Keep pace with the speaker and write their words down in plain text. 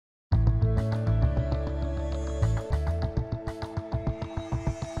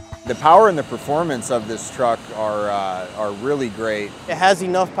The power and the performance of this truck are really great. It has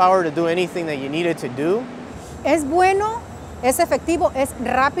enough power to do anything that you need it to do. Es bueno, es efectivo, es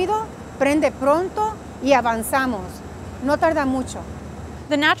rápido, prende pronto y avanzamos. No tarda mucho.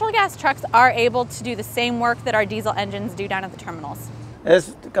 The natural gas trucks are able to do the same work that our diesel engines do down at the terminals.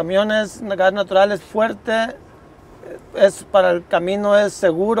 Camiones gas natural es fuerte, para el camino es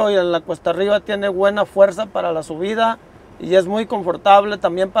seguro y en la cuesta arriba tiene buena fuerza para la subida y es muy confortable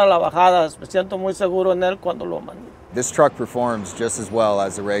también para la bajada. Me siento muy seguro en él cuando lo manejo. This truck performs just as well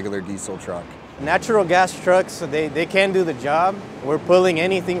as a regular diesel truck. Natural gas trucks, they can do the job. We're pulling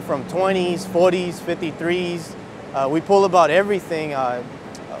anything from 20s, 40s, 53s. We pull about everything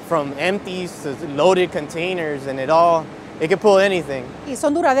from empties to loaded containers, and it can pull anything. Y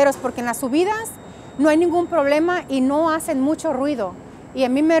son duraderos porque en las subidas no hay ningún problema y no hacen mucho ruido. Y a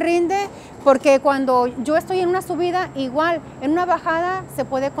mí me rinde porque cuando yo estoy en una subida, igual en una bajada se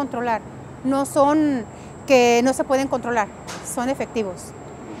puede controlar. No son que no se pueden controlar, son efectivos.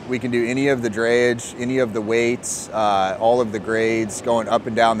 We can do any of the drayage, any of the weights, all of the grades, going up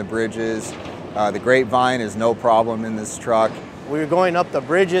and down the bridges. The grapevine is no problem in this truck. We were going up the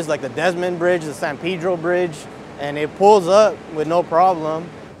bridges like the Desmond Bridge, the San Pedro Bridge, and it pulls up with no problem.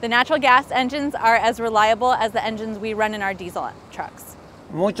 The natural gas engines are as reliable as the engines we run in our diesel trucks.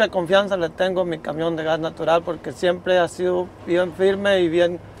 Mucha confianza le tengo a mi camión de gas natural porque siempre ha sido bien firme y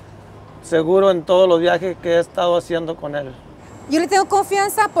bien seguro en todos los viajes que he estado haciendo con él. Yo le tengo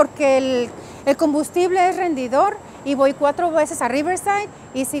confianza porque el combustible es rendidor y voy 4 veces a Riverside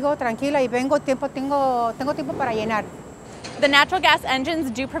y sigo tranquila y tengo tiempo para llenar. The natural gas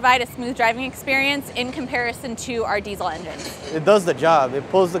engines do provide a smooth driving experience in comparison to our diesel engines. It does the job. It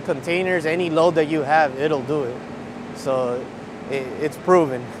pulls the containers, any load that you have, it'll do it. So it's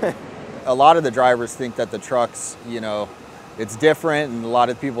proven. A lot of the drivers think that the trucks, it's different, and a lot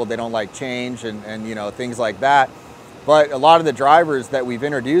of people, they don't like change and things like that. But a lot of the drivers that we've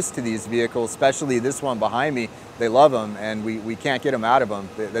introduced to these vehicles, especially this one behind me, they love them, and we can't get them out of them.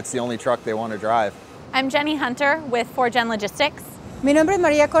 That's the only truck they want to drive. I'm Jenny Hunter with 4Gen Logistics. Mi nombre es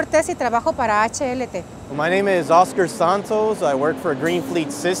María Cortés y trabajo para HLT. My name is Oscar Santos. I work for Green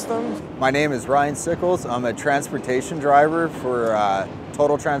Fleet Systems. My name is Ryan Sickles. I'm a transportation driver for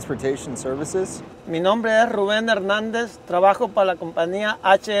Total Transportation Services. Mi nombre es Rubén Hernández. Trabajo para la compañía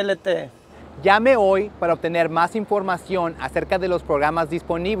HLT. Llame hoy para obtener más información acerca de los programas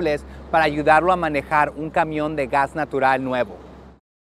disponibles para ayudarlo a manejar un camión de gas natural nuevo.